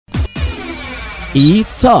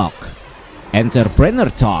E-Talk,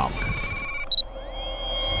 Entrepreneur Talk.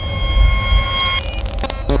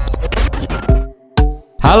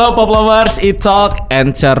 Halo Pop Lovers, E-Talk,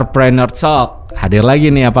 Entrepreneur Talk. Hadir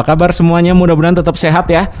lagi nih, apa kabar semuanya? Mudah-mudahan tetap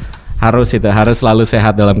sehat ya. Harus selalu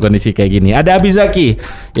sehat dalam kondisi kayak gini. Ada Abizaki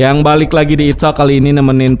yang balik lagi di E-Talk kali ini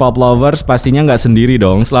nemenin Pop Lovers. Pastinya nggak sendiri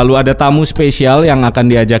dong, selalu ada tamu spesial yang akan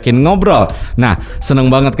diajakin ngobrol. Nah, seneng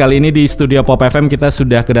banget kali ini di studio Pop FM kita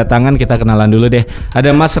sudah kedatangan. Kita kenalan dulu deh.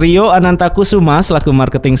 Ada Mas Rio Anantakusuma selaku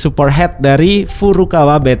Marketing Support Head dari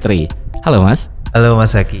Furukawa Battery. Halo Mas. Halo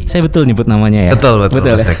Mas Zaki. Saya betul nyebut namanya ya? Betul Mas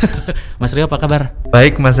Zaki. Mas Rio apa kabar?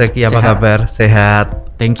 Baik Mas Zaki, apa kabar?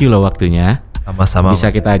 Sehat. Thank you loh waktunya. Sama-sama.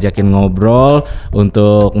 Bisa kita ajakin ngobrol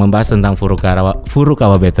untuk membahas tentang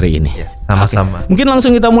Furukawa Battery ini. Yes, sama-sama. Oke. Mungkin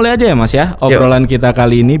langsung kita mulai aja ya Mas ya, obrolan kita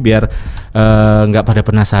kali ini biar nggak pada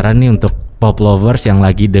penasaran nih untuk Pop Lovers yang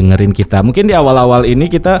lagi dengerin kita. Mungkin di awal-awal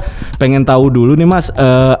ini kita pengen tahu dulu nih Mas,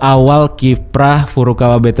 awal kiprah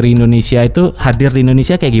Furukawa Battery Indonesia itu hadir di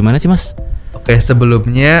Indonesia kayak gimana sih Mas? Oke,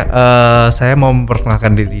 sebelumnya saya mau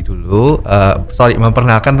memperkenalkan diri dulu.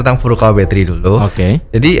 Memperkenalkan tentang Furukawa Battery dulu. Oke.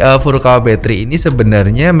 Jadi Furukawa Battery ini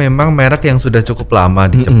sebenarnya memang merek yang sudah cukup lama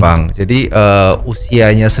di Jepang. Jadi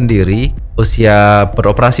usianya sendiri, usia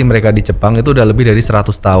beroperasi mereka di Jepang itu udah lebih dari 100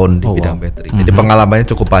 tahun di bidang baterai. Jadi pengalamannya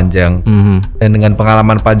cukup panjang. Dan dengan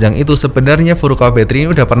pengalaman panjang itu sebenarnya Furukawa Battery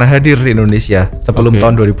ini udah pernah hadir di Indonesia sebelum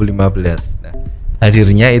tahun 2015. Nah,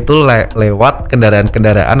 hadirnya itu lewat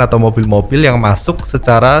kendaraan-kendaraan atau mobil-mobil yang masuk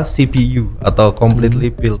secara CPU atau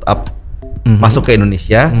completely built up masuk ke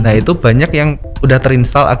Indonesia. Nah itu banyak yang udah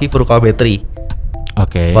terinstall aki Furukawa Battery.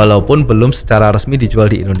 Oke. Walaupun belum secara resmi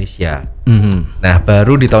dijual di Indonesia. Nah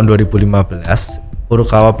baru di tahun 2015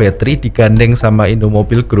 Furukawa Battery digandeng sama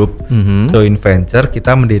Indomobil Group, joint venture,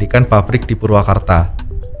 kita mendirikan pabrik di Purwakarta.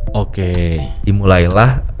 Oke.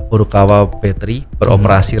 Dimulailah Furukawa Battery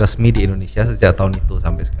beroperasi resmi di Indonesia sejak tahun itu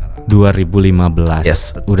sampai sekarang. 2015.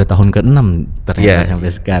 Yes. Udah tahun ke-6 ternyata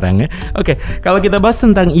sampai sekarang ya. Oke, kalau kita bahas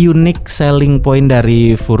tentang unique selling point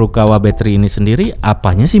dari Furukawa Battery ini sendiri,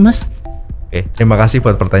 apanya sih Mas? Oke, terima kasih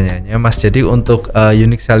buat pertanyaannya Mas. Jadi untuk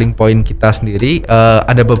unique selling point kita sendiri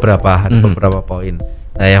ada beberapa poin.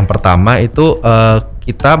 Nah, yang pertama itu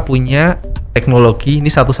kita punya teknologi,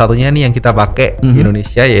 ini satu-satunya nih yang kita pakai di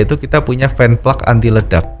Indonesia, yaitu kita punya fan plug anti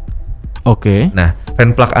ledak. Oke. Nah,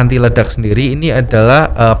 fan plug anti ledak sendiri ini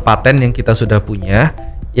adalah paten yang kita sudah punya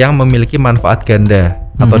yang memiliki manfaat ganda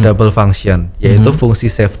atau double function, yaitu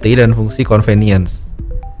fungsi safety dan fungsi convenience.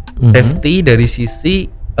 Safety dari sisi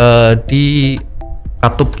di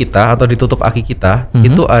katup kita atau ditutup aki kita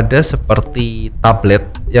itu ada seperti tablet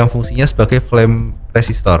yang fungsinya sebagai flame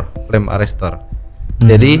arrestor.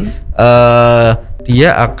 Jadi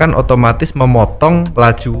dia akan otomatis memotong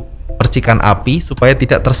laju percikan api supaya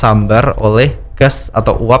tidak tersambar oleh gas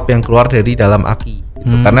atau uap yang keluar dari dalam aki.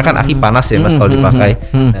 Karena kan aki panas ya Mas kalau dipakai.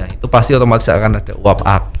 Nah itu pasti otomatis akan ada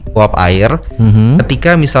uap air.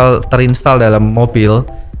 Ketika misal terinstall dalam mobil,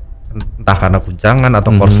 entah karena guncangan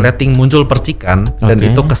atau korsleting, muncul percikan dan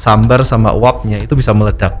itu kesambar sama uapnya, itu bisa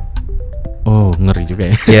meledak. Oh, ngeri juga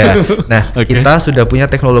ya. Ya. Nah, kita sudah punya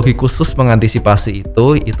teknologi khusus mengantisipasi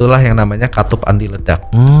itu. Itulah yang namanya katup anti ledak.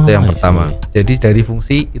 Itu yang pertama. Jadi dari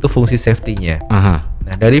fungsi safety-nya.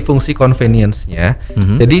 Nah, dari fungsi convenience-nya.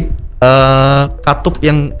 Jadi katup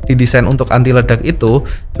yang didesain untuk anti ledak itu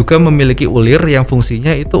juga memiliki ulir yang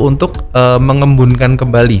fungsinya itu untuk mengembunkan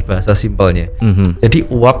kembali, bahasa simpelnya. Jadi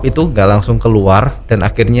uap itu nggak langsung keluar dan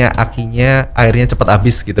akhirnya akinya airnya cepat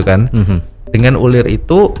habis gitu kan. Dengan ulir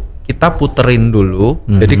itu kita puterin dulu,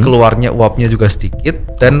 jadi keluarnya uapnya juga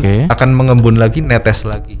sedikit dan akan mengembun lagi, netes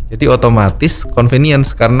lagi. Jadi otomatis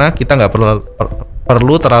convenience karena kita nggak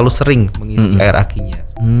perlu terlalu sering mengisi air akinya.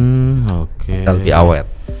 Lebih awet.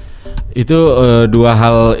 Itu dua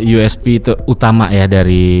hal USP utama ya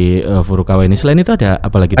dari Furukawa ini. Selain itu ada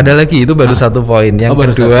apa lagi? Ada lagi, itu baru satu poin.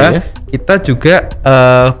 Yang kedua, kita juga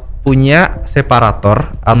punya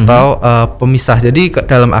separator atau pemisah. Jadi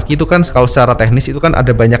dalam aki itu kan kalau secara teknis itu kan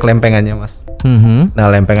ada banyak lempengannya Mas. Nah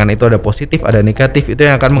lempengan itu ada positif, ada negatif, itu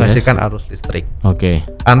yang akan menghasilkan arus listrik.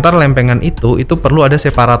 Antar lempengan itu perlu ada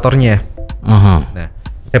separatornya. Nah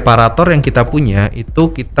separator yang kita punya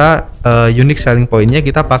itu kita unique selling point-nya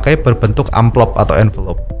kita pakai berbentuk amplop atau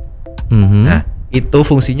envelope. Nah itu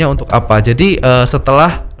fungsinya untuk apa? Jadi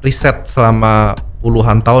setelah riset selama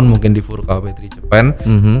puluhan tahun mungkin di Furukawa Battery Japan,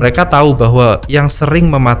 mereka tahu bahwa yang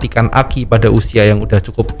sering mematikan aki pada usia yang udah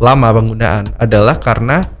cukup lama penggunaan adalah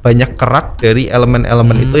karena banyak kerak dari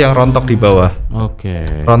elemen-elemen itu yang rontok di bawah.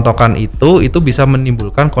 Rontokan itu bisa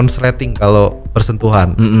menimbulkan konsleting kalau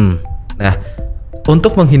bersentuhan. Nah,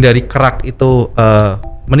 untuk menghindari kerak itu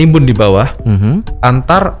menimbun di bawah.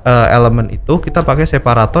 Antar elemen itu kita pakai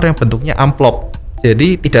separator yang bentuknya amplop.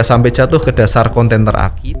 Jadi tidak sampai jatuh ke dasar kontainer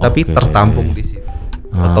aki, tapi tertampung di situ.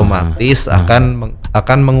 Otomatis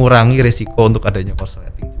akan mengurangi risiko untuk adanya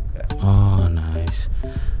korsleting juga. Oh, nice.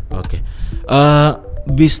 Oke.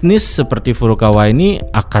 Bisnis seperti Furukawa ini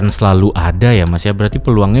akan selalu ada ya Mas ya. Berarti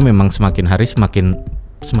peluangnya memang semakin hari semakin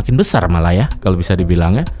besar malah ya kalau bisa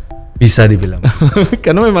dibilang ya. Bisa dibilang.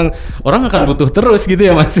 Karena memang orang akan butuh terus gitu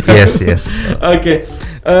ya Mas. Yes. Oke.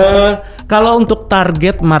 Kalau untuk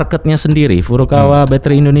target marketnya sendiri, Furukawa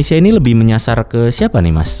Battery Indonesia ini lebih menyasar ke siapa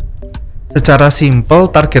nih Mas? Secara simpel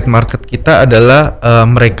target market kita adalah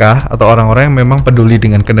mereka atau orang-orang yang memang peduli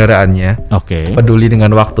dengan kendaraannya, peduli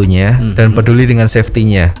dengan waktunya, dan peduli dengan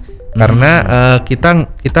safety-nya. Karena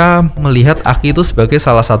kita melihat aki itu sebagai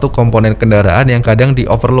salah satu komponen kendaraan yang kadang di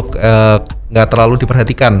overlook, nggak terlalu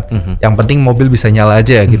diperhatikan. Yang penting mobil bisa nyala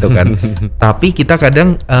aja gitu kan. Tapi kita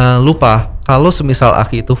kadang lupa kalau semisal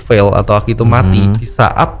aki itu fail atau aki itu mati di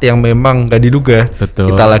saat yang memang nggak diduga.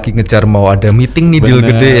 Betul. Kita lagi ngejar mau ada meeting nih, deal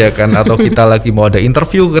gede ya kan, atau kita lagi mau ada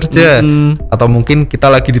interview kerja, atau mungkin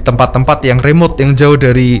kita lagi di tempat-tempat yang remote yang jauh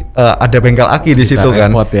dari ada bengkel aki di situ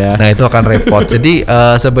kan. Ya. Nah itu akan repot. Jadi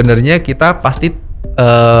sebenarnya kita pasti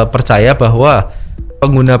percaya bahwa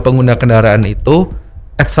pengguna-pengguna kendaraan itu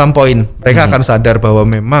at some point mereka akan sadar bahwa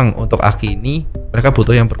memang untuk aki ini mereka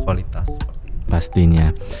butuh yang berkualitas.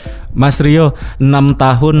 Pastinya. Mas Rio, 6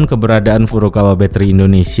 tahun keberadaan Furukawa Battery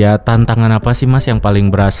Indonesia, tantangan apa sih Mas yang paling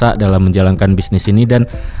berasa dalam menjalankan bisnis ini, dan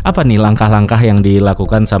apa nih langkah-langkah yang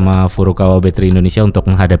dilakukan sama Furukawa Battery Indonesia untuk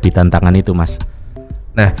menghadapi tantangan itu Mas?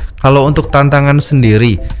 Nah, kalau untuk tantangan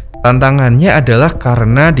sendiri, tantangannya adalah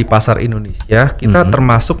karena di pasar Indonesia kita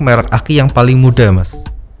termasuk merek aki yang paling muda Mas.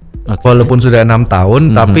 Walaupun sudah 6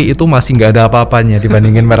 tahun, tapi itu masih nggak ada apa-apanya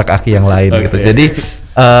dibandingin merek aki yang lain gitu. Jadi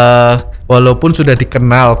walaupun sudah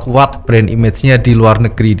dikenal kuat brand image-nya di luar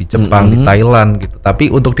negeri, di Jepang, di Thailand gitu, tapi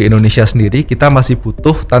untuk di Indonesia sendiri kita masih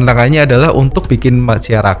butuh, tantangannya adalah untuk bikin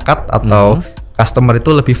masyarakat atau customer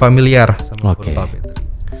itu lebih familiar sama Furukawa Battery.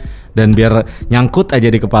 Dan biar nyangkut aja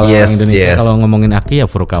di kepala orang Indonesia kalau ngomongin aki ya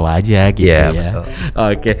Furukawa aja gitu ya.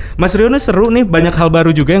 Oke. Mas Rio, seru nih, banyak hal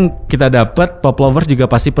baru juga yang kita dapat. Pop Lovers juga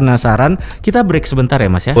pasti penasaran. Kita break sebentar ya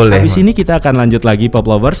Mas ya. Boleh, habis ini kita akan lanjut lagi Pop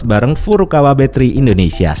Lovers bareng Furukawa Battery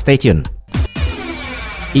Indonesia. Stay tune.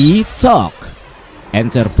 E-Talk,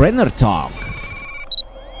 Entrepreneur Talk.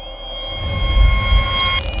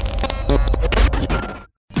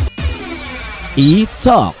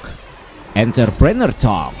 E-Talk, Entrepreneur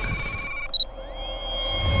Talk.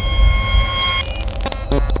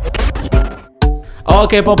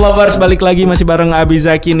 Oke, Pop Lovers, balik lagi masih bareng Abi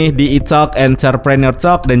Zaki nih di E-Talk Entrepreneur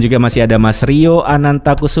Talk, dan juga masih ada Mas Rio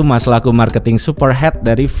Anantakusuma selaku marketing super head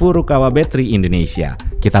dari Furukawa Battery Indonesia.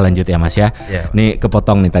 Kita lanjut ya Mas ya. Nih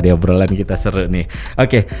kepotong nih tadi obrolan kita seru nih.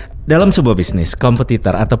 Oke, dalam sebuah bisnis,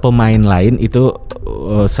 kompetitor atau pemain lain itu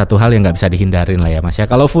satu hal yang nggak bisa dihindarin lah ya Mas ya.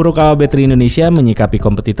 Kalau Furukawa Battery Indonesia menyikapi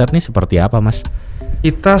kompetitor nih seperti apa Mas?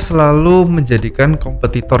 Kita selalu menjadikan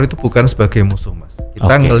kompetitor itu bukan sebagai musuh Mas.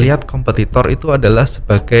 Kita ngelihat kompetitor itu adalah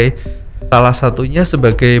sebagai salah satunya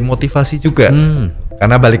sebagai motivasi juga.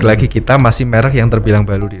 Karena balik lagi kita masih merek yang terbilang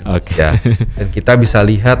baru di Indonesia. Dan kita bisa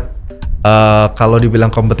lihat kalau dibilang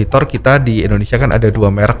kompetitor, kita di Indonesia kan ada 2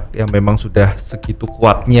 merek yang memang sudah segitu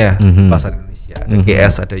kuatnya di pasar Indonesia. Ada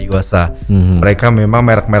GS, ada Yuasa. Mereka memang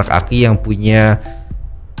merek-merek aki yang punya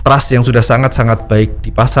trust yang sudah sangat-sangat baik di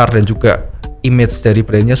pasar, dan juga image dari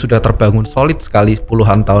brandnya sudah terbangun solid sekali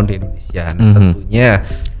puluhan tahun di Indonesia. Nah, tentunya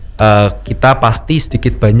kita pasti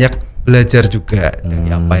sedikit banyak belajar juga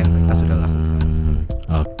dari apa yang mereka sudah lakukan.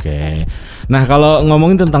 Oke. Nah, kalau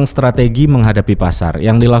ngomongin tentang strategi menghadapi pasar,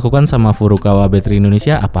 yang dilakukan sama Furukawa Battery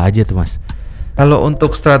Indonesia apa aja tuh Mas? Kalau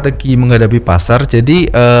untuk strategi menghadapi pasar, jadi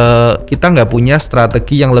kita nggak punya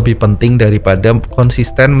strategi yang lebih penting daripada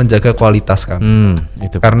konsisten menjaga kualitas kami.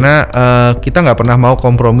 Karena kita nggak pernah mau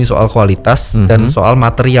kompromi soal kualitas dan soal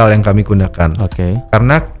material yang kami gunakan.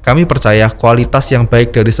 Karena kami percaya kualitas yang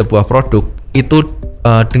baik dari sebuah produk itu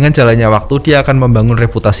dengan jalannya waktu dia akan membangun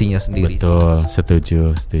reputasinya sendiri. Betul,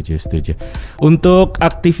 setuju. Untuk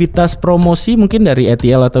aktivitas promosi mungkin dari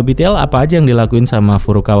ETL atau BTL apa aja yang dilakuin sama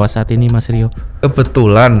Furukawa saat ini Mas Rio?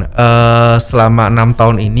 Kebetulan selama 6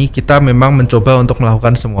 tahun ini kita memang mencoba untuk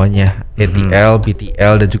melakukan semuanya, ETL,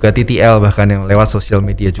 BTL, dan juga TTL, bahkan yang lewat sosial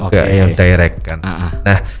media juga yang direct kan.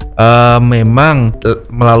 Nah, memang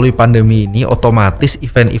melalui pandemi ini otomatis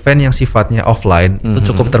event-event yang sifatnya offline itu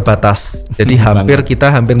cukup terbatas. Jadi kita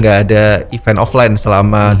hampir nggak ada event offline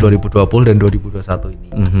selama 2020 dan 2021 ini.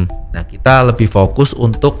 Nah, kita lebih fokus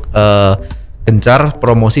untuk gencar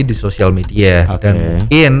promosi di sosial media, dan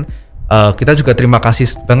mungkin kita juga terima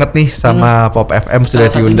kasih banget nih sama Pop FM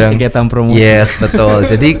sudah Salah satunya diundang. kegiatan promosi. Yes, betul.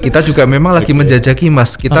 Jadi kita juga memang lagi menjajaki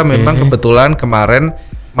Mas. Kita memang kebetulan kemarin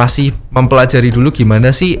masih mempelajari dulu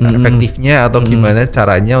gimana sih efektifnya atau gimana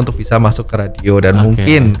caranya untuk bisa masuk ke radio, dan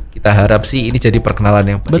mungkin kita harap sih ini jadi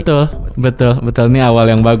perkenalan yang baik. Betul. Ini awal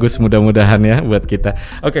yang bagus, mudah-mudahan ya buat kita.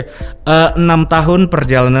 Oke, 6 tahun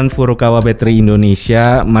perjalanan Furukawa Battery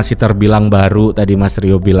Indonesia masih terbilang baru tadi Mas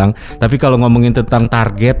Rio bilang. Tapi kalau ngomongin tentang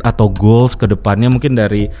target atau goals ke depannya, mungkin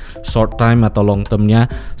dari short time atau long termnya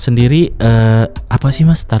sendiri, apa sih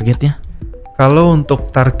Mas targetnya? Kalau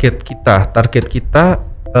untuk target kita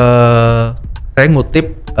saya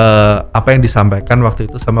ngutip apa yang disampaikan waktu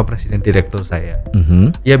itu sama presiden direktur saya.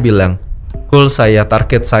 Dia bilang, goal saya,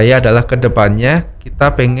 target saya adalah kedepannya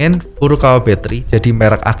kita pengen Furukawa Battery jadi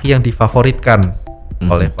merek aki yang difavoritkan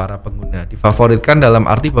oleh para pengguna. Difavoritkan dalam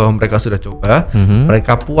arti bahwa mereka sudah coba,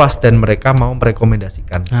 mereka puas dan mereka mau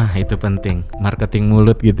merekomendasikan. Nah, itu penting. Marketing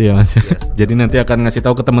mulut gitu ya Mas. Yes. Jadi nanti akan ngasih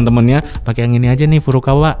tahu ke teman-temannya, pakai yang ini aja nih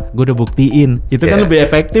Furukawa, gue udah buktiin. Itu kan lebih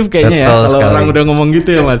efektif kayaknya. Betul ya kalau orang udah ngomong gitu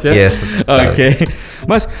ya Mas ya. Yes. Oke.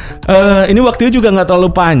 Mas, ini waktunya juga nggak terlalu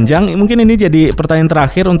panjang. Mungkin ini jadi pertanyaan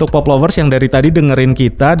terakhir untuk Pop Lovers yang dari tadi dengerin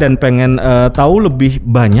kita dan pengen tahu lebih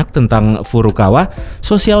banyak tentang Furukawa.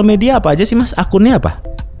 Sosial media apa aja sih Mas? Akunnya apa?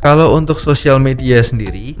 Kalau untuk sosial media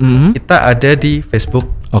sendiri, kita ada di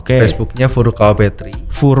Facebook. Facebooknya Furukawa Battery.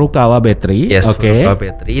 Furukawa Battery. Yes, Furukawa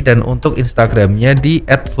Battery. Dan untuk Instagramnya di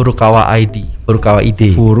 @furukawaid. Furukawa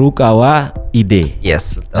ID. Furukawa ID.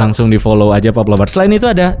 Yes, betul. Langsung di follow aja Pop Lovers. Selain itu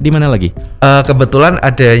ada di mana lagi? Kebetulan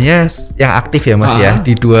adanya yang aktif ya Mas ya,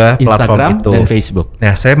 di dua platform Instagram itu. dan Facebook.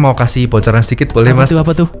 Nah, saya mau kasih bocoran sedikit boleh Mas?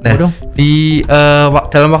 Apa tuh? Nah, di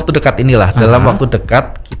dalam waktu dekat inilah, dalam waktu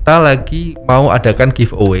dekat kita lagi mau adakan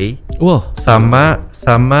giveaway.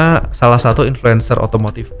 Sama salah satu influencer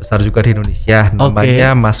otomotif besar juga di Indonesia,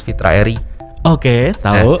 namanya Mas Fitra Eri. Tahu.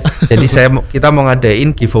 Nah, jadi kita mau ngadain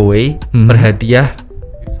giveaway berhadiah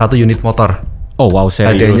 1 unit motor. Oh wow,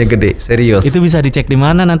 serius. Hadiahnya gede, serius. Itu bisa dicek di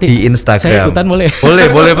mana nanti? Di Instagram. Saya ikutan boleh?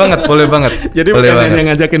 Boleh banget. Jadi bukan hanya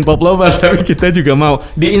ngajakin Pop Lovers, tapi kita juga mau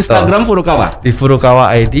di Instagram Furukawa. Di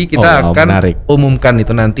Furukawa ID kita akan umumkan itu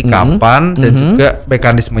nanti kapan dan juga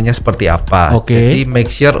mekanismenya seperti apa. Jadi make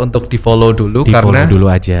sure untuk di follow dulu karena dulu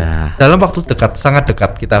aja. Dalam waktu dekat, sangat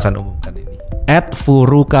dekat kita akan umumkan ini.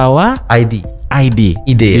 @Furukawa ID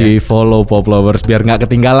di follow Pop Lovers biar nggak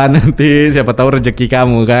ketinggalan nanti, siapa tahu rezeki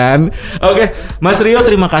kamu kan. Oke, Mas Rio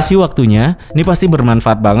terima kasih waktunya. Ini pasti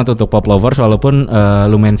bermanfaat banget untuk Pop Lovers walaupun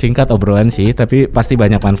lumayan singkat obrolan sih, tapi pasti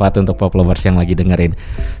banyak manfaat untuk Pop Lovers yang lagi dengerin.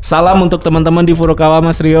 Salam untuk teman-teman di Furukawa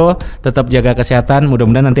Mas Rio, tetap jaga kesehatan.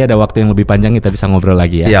 Mudah-mudahan nanti ada waktu yang lebih panjang kita bisa ngobrol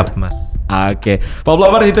lagi ya. Siap Mas. Oke, Pop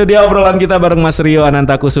Lovers, itu dia obrolan kita bareng Mas Rio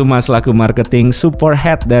Anantakusuma selaku marketing support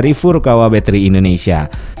head dari Furukawa Battery Indonesia.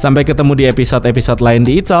 Sampai ketemu di episode lain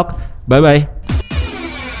di E-Talk. Bye bye.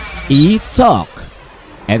 E-Talk,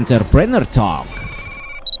 Entrepreneur Talk.